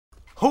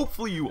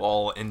hopefully you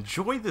all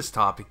enjoyed this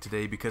topic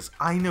today because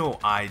I know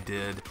I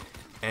did.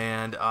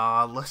 And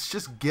let's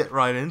just get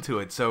right into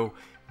it. So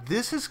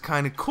this is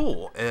kind of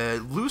cool.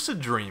 Lucid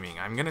dreaming.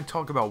 I'm going to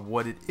talk about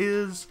what it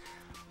is,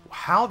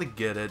 how to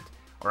get it,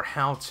 or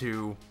how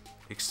to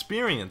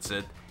experience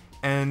it,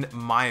 and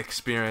my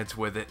experience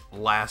with it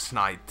last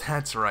night.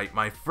 That's right,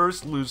 my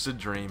first lucid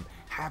dream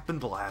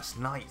happened last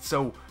night.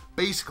 So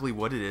basically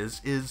what it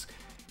is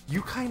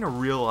you kind of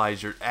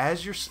realize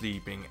as you're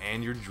sleeping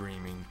and you're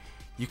dreaming,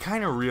 you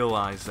kind of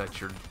realize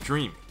that you're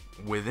dreaming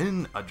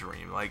within a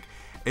dream. Like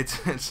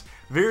it's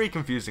very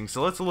confusing.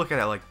 So let's look at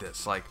it like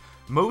this. Like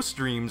most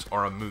dreams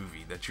are a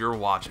movie that you're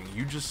watching.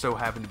 You just so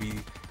happen to be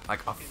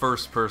like a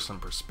first person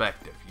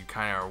perspective. You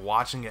kind of are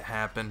watching it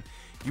happen.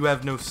 You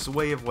have no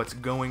sway of what's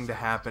going to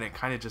happen. It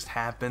kind of just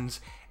happens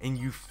and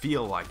you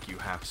feel like you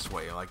have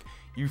sway. Like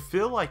you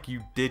feel like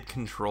you did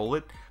control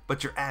it,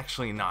 but you're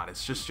actually not.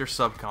 It's just your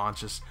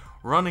subconscious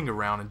running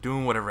around and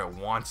doing whatever it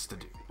wants to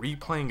do,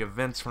 replaying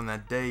events from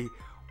that day,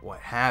 what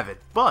have it.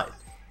 But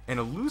in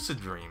a lucid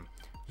dream,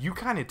 you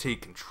kind of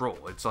take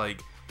control. It's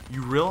like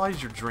you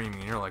realize you're dreaming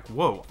and you're like,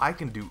 whoa, I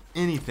can do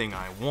anything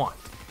I want.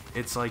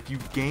 It's like you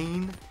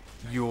gain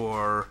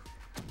your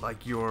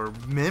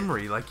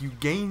memory, like you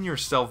gain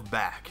yourself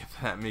back,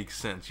 if that makes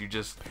sense.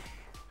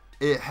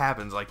 It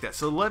happens like that.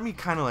 So let me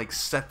kind of like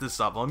set this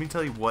up. Let me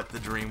tell you what the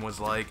dream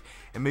was like,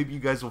 and maybe you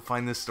guys will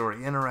find this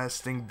story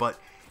interesting. But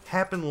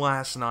happened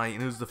last night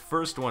and it was the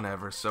first one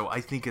ever, so I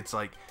think it's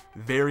like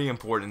very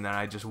important that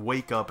I just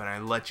wake up and I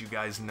let you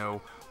guys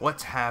know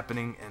what's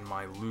happening in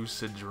my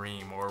lucid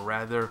dream, or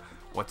rather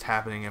what's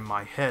happening in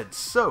my head.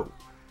 So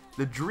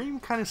the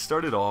dream kind of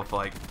started off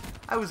like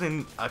I was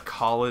in a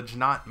college,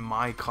 not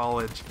my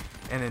college,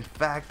 and in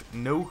fact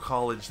no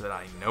college that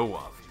I know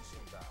of.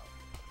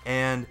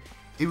 And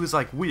it was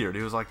like weird.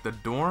 It was like the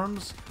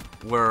dorms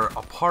were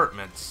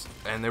apartments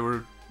and they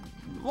were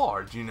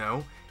large, you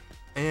know.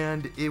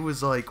 And it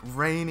was like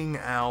raining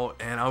out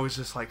and I was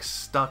just like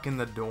stuck in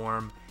the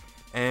dorm,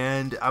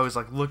 and I was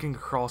like looking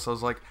across. I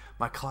was like,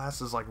 my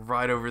class is like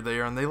right over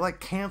there, and they like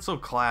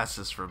canceled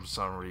classes for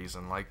some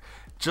reason, like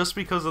just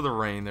because of the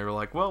rain. They were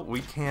like, well,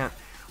 we can't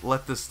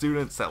let the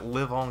students that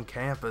live on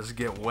campus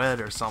get wet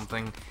or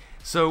something.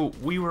 So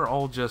we were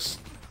all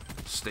just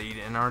stayed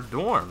in our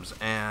dorms,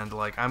 and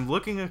like I'm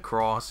looking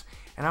across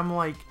and I'm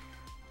like,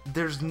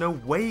 there's no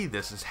way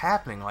this is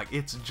happening. Like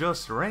it's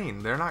just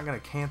rain. They're not gonna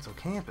cancel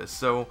campus.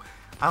 So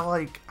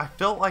I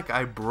felt like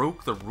I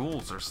broke the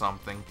rules or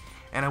something,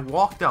 and I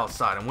walked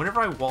outside. And whenever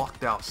I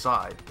walked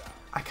outside,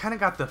 I kind of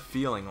got the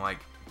feeling like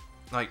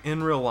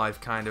in real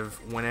life, kind of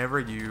whenever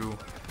you,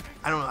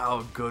 I don't know how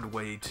a good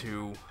way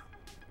to,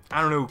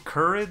 I don't know,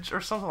 courage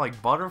or something,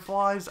 like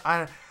butterflies.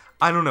 I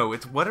don't know.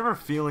 It's whatever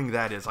feeling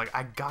that is. Like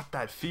I got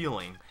that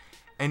feeling,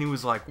 and he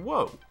was like,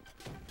 whoa,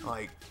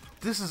 like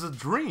this is a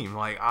dream.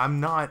 Like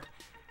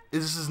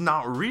this is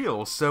not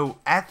real. So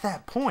at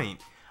that point,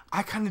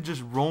 I kind of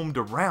just roamed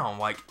around.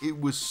 Like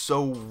it was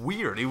so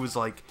weird. It was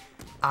like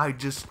I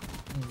just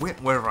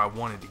went wherever I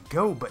wanted to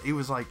go, but it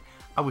was like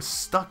I was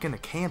stuck in a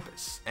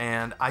campus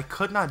and I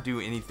could not do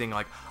anything.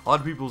 Like a lot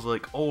of people's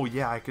like, oh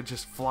yeah, I could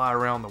just fly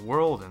around the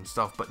world and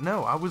stuff. But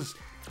no, I was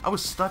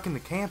stuck in the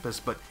campus,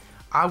 but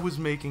I was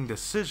making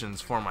decisions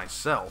for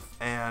myself,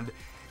 and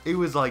it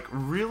was like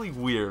really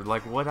weird.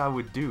 Like what I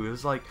would do, it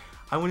was like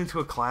I went into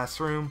a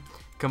classroom,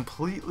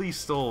 completely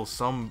stole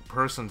some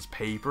person's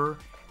paper,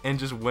 and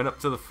just went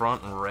up to the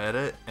front and read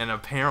it, and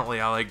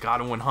apparently I like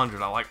got a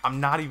 100. I'm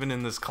not even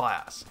in this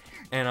class,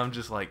 and I'm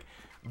just like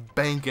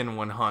banking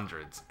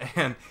 100s,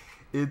 and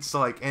it's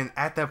like, and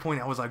at that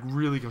point I was like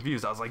really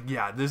confused. I was like,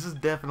 yeah, this is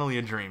definitely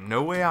a dream.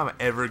 No way I'm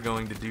ever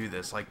going to do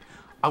this. Like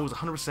I was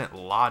 100%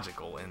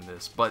 logical in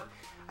this, but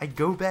I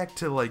go back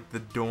to like the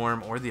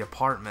dorm or the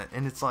apartment,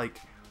 and it's like,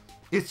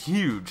 it's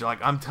huge. Like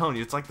I'm telling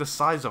you, it's like the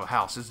size of a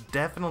house. It's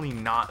definitely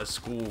not a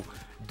school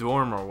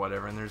dorm or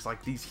whatever, and there's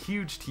like these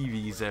huge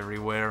TVs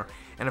everywhere,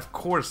 and of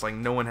course like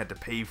no one had to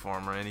pay for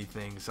them or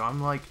anything. So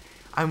I'm like,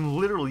 I'm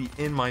literally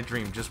in my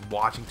dream just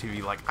watching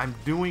TV. Like I'm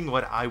doing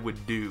what I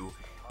would do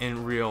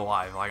in real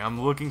life. Like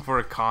I'm looking for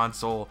a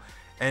console,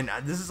 and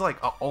this is like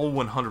all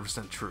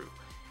 100% true.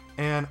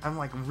 And I'm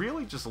like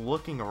really just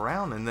looking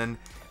around, and then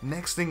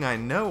next thing I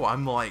know,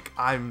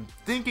 I'm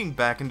thinking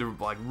back into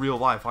like real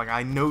life. Like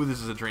I know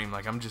this is a dream.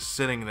 Like I'm just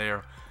sitting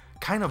there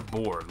kind of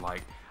bored.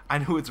 Like I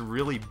know it's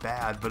really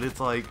bad, but it's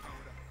like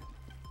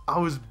I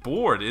was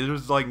bored. It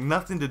was like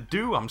nothing to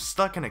do. I'm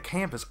stuck in a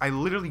campus. I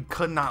literally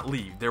could not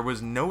leave. There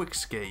was no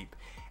escape.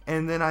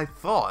 And then I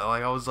thought,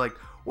 like I was like,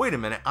 wait a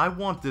minute, I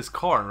want this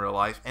car in real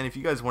life. And if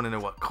you guys want to know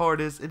what car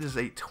it is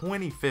a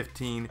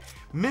 2015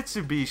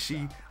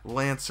 Mitsubishi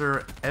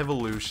Lancer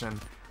Evolution.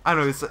 I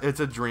know it's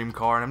a dream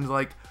car, and I'm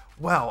like,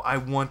 wow, I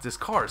want this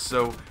car.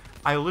 So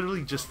I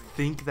literally just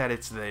think that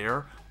it's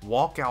there,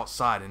 walk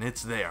outside, and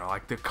it's there.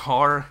 Like the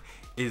car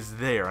is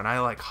there, and I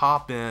like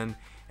hop in,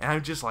 and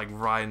I'm just like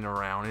riding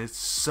around. It's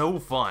so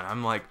fun.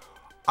 I'm like,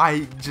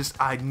 I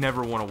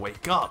never want to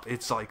wake up.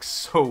 It's like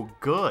so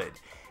good.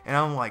 And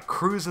I'm like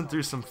cruising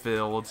through some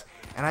fields,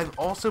 and I've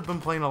also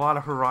been playing a lot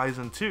of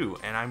Horizon 2,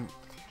 and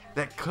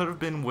that could have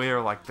been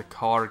where like the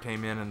car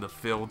came in and the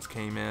fields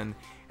came in,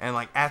 and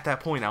like at that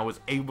point I was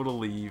able to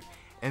leave,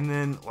 and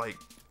then like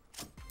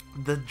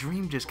the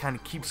dream just kind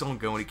of keeps on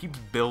going. It keeps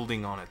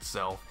building on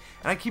itself,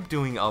 and I keep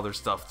doing other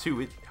stuff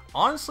too. It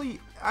honestly,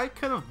 I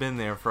could have been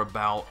there for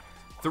about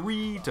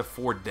 3 to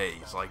 4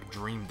 days, like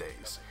dream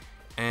days,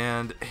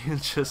 and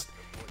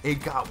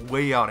it got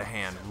way out of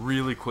hand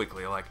really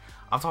quickly. Like,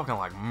 I'm talking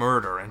like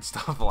murder and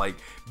stuff, like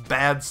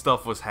bad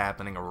stuff was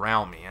happening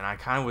around me, and I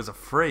kind of was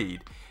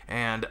afraid,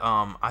 and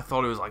I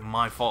thought it was like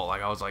my fault.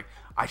 Like, I was like,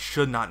 I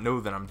should not know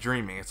that I'm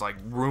dreaming. It's like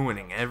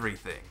ruining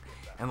everything.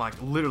 And like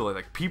literally,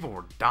 like people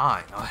were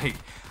dying. Like,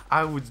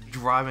 I was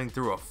driving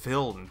through a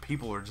field and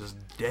people were just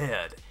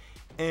dead.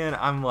 And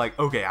I'm like,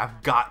 okay,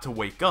 I've got to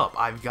wake up.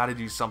 I've got to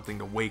do something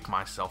to wake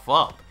myself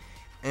up.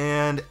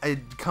 And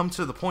it comes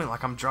to the point,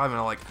 like I'm driving,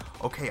 I'm like,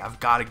 okay, I've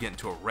got to get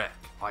into a wreck.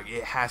 Like,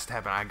 it has to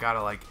happen. I got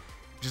to like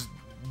just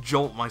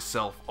jolt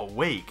myself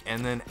awake.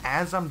 And then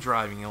as I'm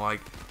driving,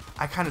 like,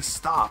 I kind of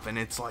stop, and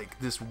it's like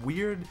this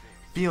weird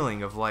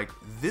feeling of like,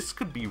 this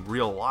could be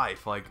real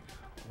life. Like,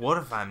 what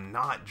if I'm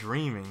not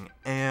dreaming?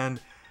 And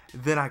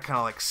then I kind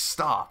of like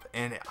stop,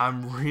 and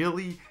I'm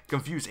really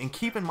confused. And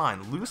keep in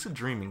mind, lucid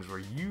dreaming is where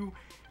you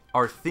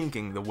are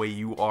thinking the way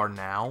you are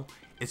now.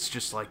 It's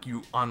just like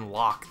you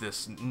unlock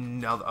this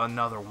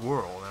another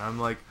world, and I'm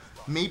like,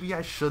 maybe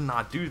I should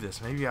not do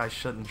this. Maybe I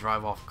shouldn't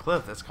drive off a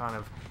cliff. That's kind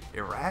of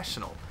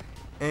irrational.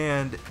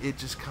 And it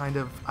just kind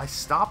of, I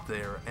stopped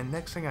there, and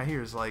next thing I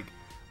hear is like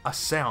a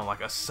sound,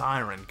 like a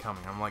siren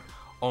coming. I'm like,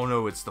 oh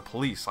no, it's the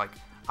police. Like,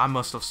 I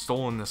must have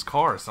stolen this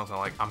car or something.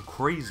 Like, I'm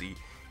crazy.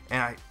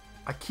 And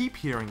I keep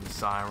hearing the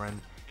siren,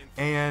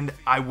 and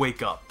I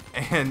wake up,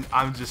 and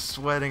I'm just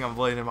sweating. I'm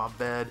laying in my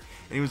bed,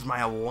 and it was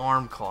my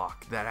alarm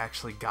clock that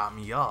actually got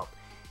me up.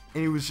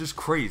 And it was just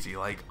crazy.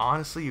 Like,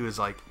 honestly, it was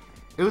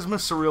the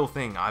most surreal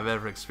thing I've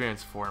ever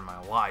experienced before in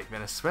my life.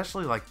 And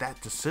especially like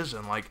that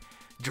decision, like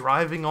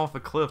driving off a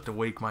cliff to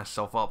wake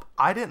myself up.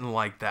 I didn't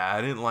like that. I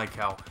didn't like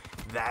how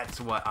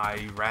that's what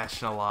I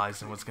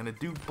rationalized and was gonna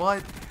do.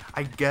 But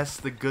I guess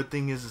the good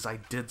thing is I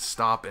did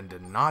stop and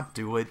did not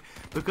do it,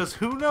 because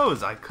who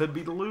knows, I could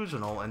be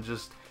delusional and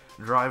just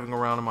driving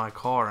around in my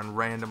car and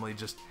randomly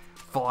just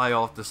fly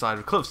off the side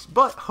of cliffs.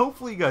 But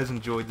hopefully you guys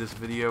enjoyed this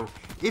video.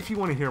 If you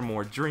want to hear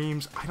more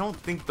dreams, I don't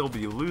think there'll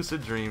be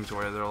lucid dreams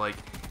where they're like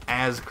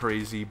as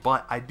crazy,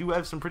 but I do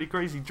have some pretty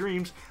crazy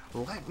dreams.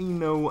 Let me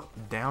know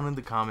down in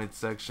the comments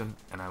section,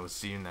 and I will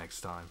see you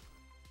next time.